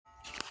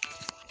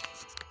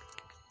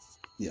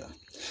Yeah,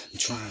 I'm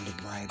trying to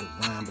write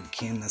a rhyme, but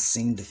cannot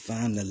seem to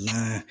find the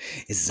line.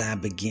 As I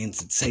begin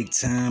to take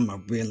time, I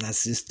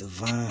realize it's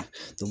divine.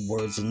 The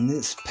words on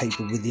this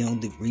paper were the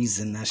only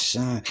reason I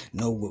shine.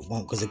 No, it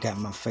won't, cause I got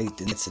my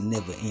faith, and it's a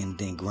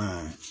never-ending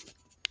grind.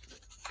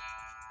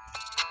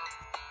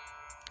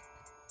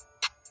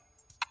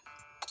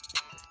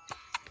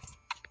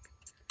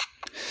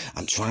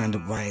 I'm trying to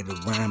write a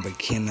rhyme, but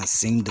cannot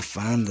seem to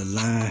find the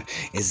line.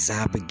 As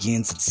I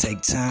begin to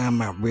take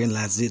time, I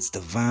realize it's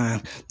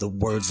divine. The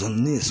words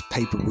on this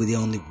paper were the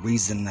only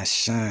reason I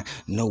shine.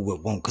 No,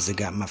 it won't, cause I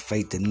got my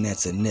faith, and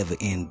that's a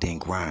never-ending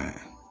grind.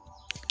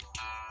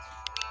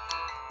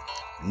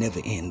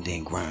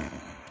 Never-ending grind.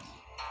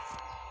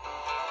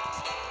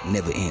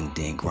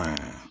 Never-ending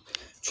grind.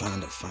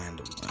 Trying to find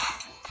a rhyme.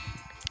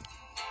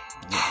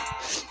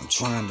 I'm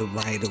trying to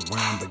write a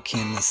rhyme, but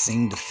cannot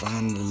seem to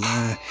find the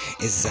line.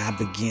 As I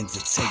begin to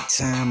take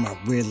time, I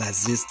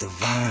realize it's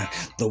divine.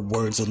 The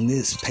words on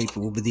this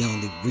paper will be the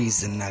only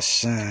reason I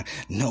shine.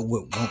 No,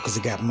 it won't, cause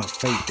I got my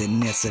faith,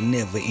 and that's a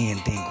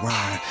never-ending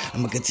grind.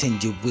 I'ma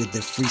continue with the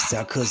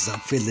freestyle, cause I'm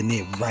feeling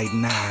it right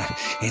now.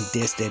 And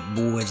that's that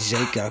boy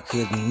Jake, I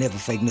couldn't never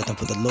fake nothing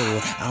for the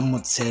Lord. I'ma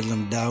tell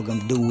him, dog,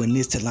 I'm doing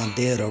this till I'm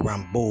dead or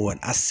I'm bored.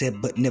 I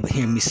said, but never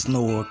hear me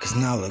snore, cause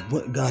now like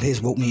what God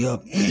has woke me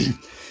up.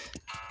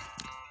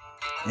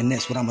 And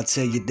that's what I'ma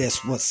tell you,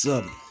 that's what's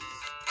up.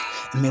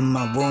 I'm in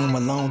my room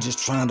alone,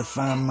 just trying to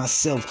find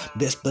myself.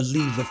 Best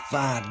believe if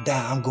I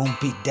die, I'm gonna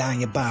be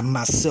dying by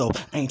myself.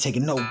 I ain't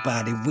taking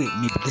nobody with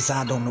me, because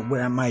I don't know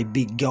where I might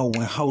be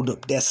going. Hold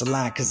up, that's a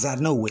lie, cause I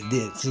know what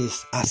this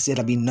is. I said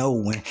I be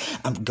knowing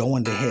I'm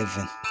going to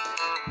heaven.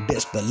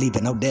 Best believe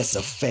it, no, that's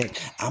a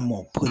fact. I'm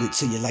gonna put it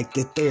to you like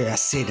the third. I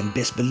said, and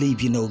best believe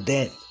you know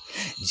that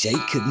Jay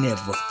could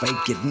never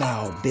fake it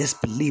now. Best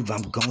believe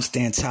I'm gon'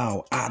 stand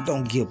tall. I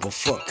don't give a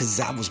fuck, cause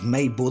I was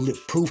made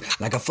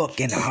bulletproof like a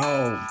fucking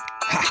hog.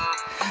 Ha!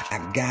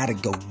 I gotta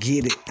go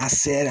get it. I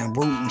said I'm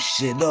rooting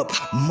shit up.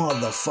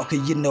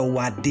 Motherfucker, you know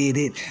I did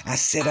it. I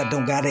said I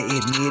don't gotta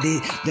admit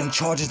it. Them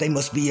charges, they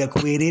must be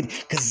acquitted.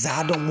 Cause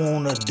I don't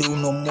wanna do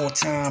no more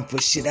time for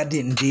shit I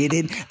didn't did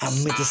it. I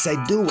meant to say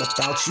do, I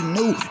thought you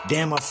knew.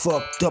 Damn, I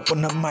fucked up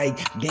on the mic.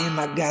 Damn,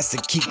 I got to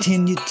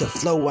continue to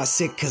flow. I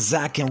said cause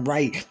I can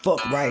write.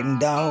 Fuck writing,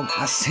 dog.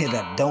 I said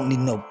I don't need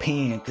no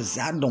pen, cause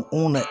I don't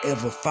wanna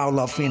ever fall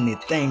off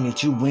anything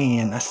that you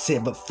win. I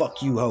said but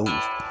fuck you hoes.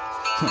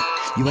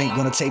 You ain't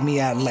gonna take me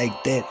out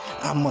like that.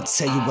 I'ma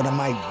tell you what I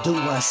might do.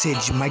 I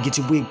said you might get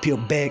your wig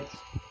peeled back.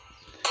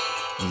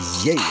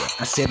 Yeah,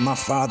 I said my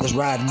father's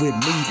riding with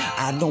me.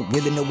 I don't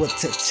really know what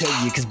to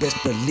tell you, cause best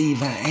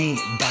believe I ain't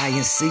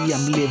dying. See,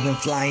 I'm living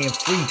flying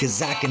free,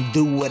 cause I can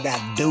do what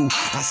I do.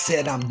 I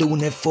said I'm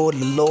doing it for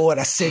the Lord.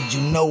 I said you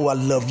know I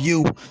love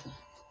you.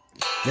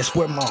 That's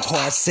where my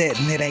heart's at,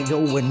 and it ain't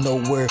going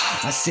nowhere.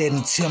 I said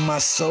until my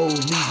soul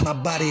leaves my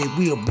body, it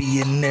will be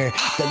in there.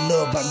 The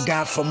love I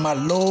got from my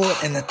Lord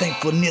and the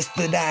thankfulness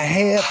that I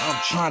have,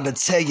 I'm trying to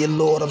tell you,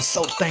 Lord, I'm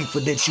so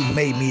thankful that you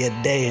made me a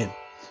dad.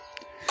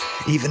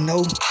 Even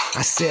though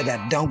I said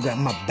I don't got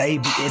my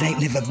baby, it ain't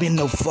never been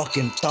no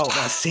fucking thought.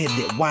 I said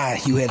that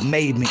why you had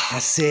made me. I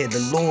said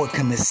the Lord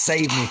come and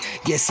save me.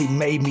 Yes, he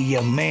made me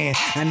a man,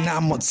 and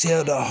I'm gonna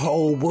tell the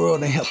whole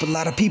world and help a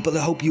lot of people.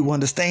 I hope you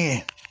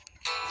understand.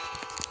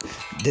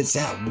 That's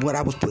what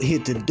I was put here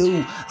to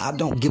do. I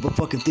don't give a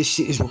fuck if this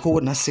shit is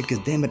recording. I said, cause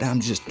damn it, I'm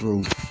just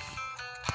through.